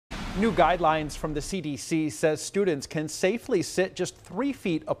New guidelines from the CDC says students can safely sit just 3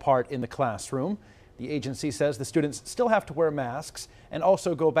 feet apart in the classroom. The agency says the students still have to wear masks and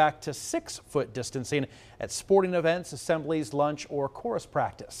also go back to 6-foot distancing at sporting events, assemblies, lunch, or chorus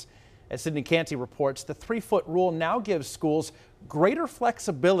practice. As Sydney Canty reports, the 3-foot rule now gives schools greater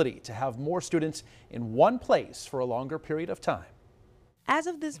flexibility to have more students in one place for a longer period of time. As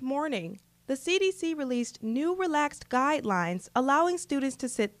of this morning, the CDC released new relaxed guidelines allowing students to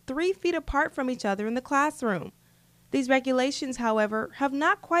sit 3 feet apart from each other in the classroom. These regulations, however, have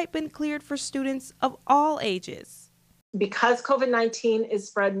not quite been cleared for students of all ages. Because COVID-19 is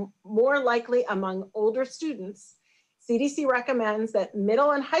spread more likely among older students, CDC recommends that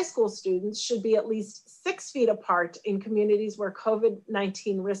middle and high school students should be at least 6 feet apart in communities where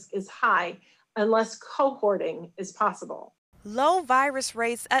COVID-19 risk is high, unless cohorting is possible. Low virus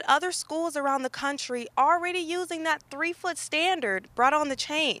rates at other schools around the country already using that 3-foot standard brought on the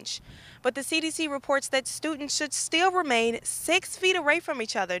change. But the CDC reports that students should still remain 6 feet away from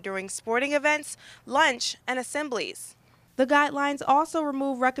each other during sporting events, lunch, and assemblies. The guidelines also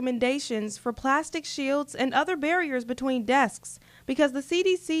remove recommendations for plastic shields and other barriers between desks because the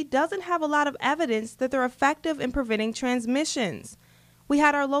CDC doesn't have a lot of evidence that they're effective in preventing transmissions. We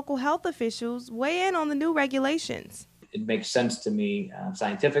had our local health officials weigh in on the new regulations. It makes sense to me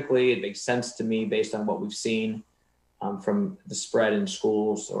scientifically. It makes sense to me based on what we've seen from the spread in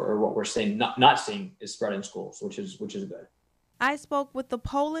schools, or what we're seeing not seeing is spread in schools, which is good. I spoke with the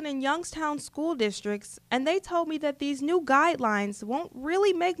Poland and Youngstown school districts, and they told me that these new guidelines won't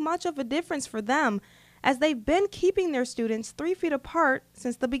really make much of a difference for them, as they've been keeping their students 3 feet apart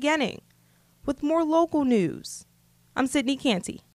since the beginning. With more local news, I'm Sydney Canty.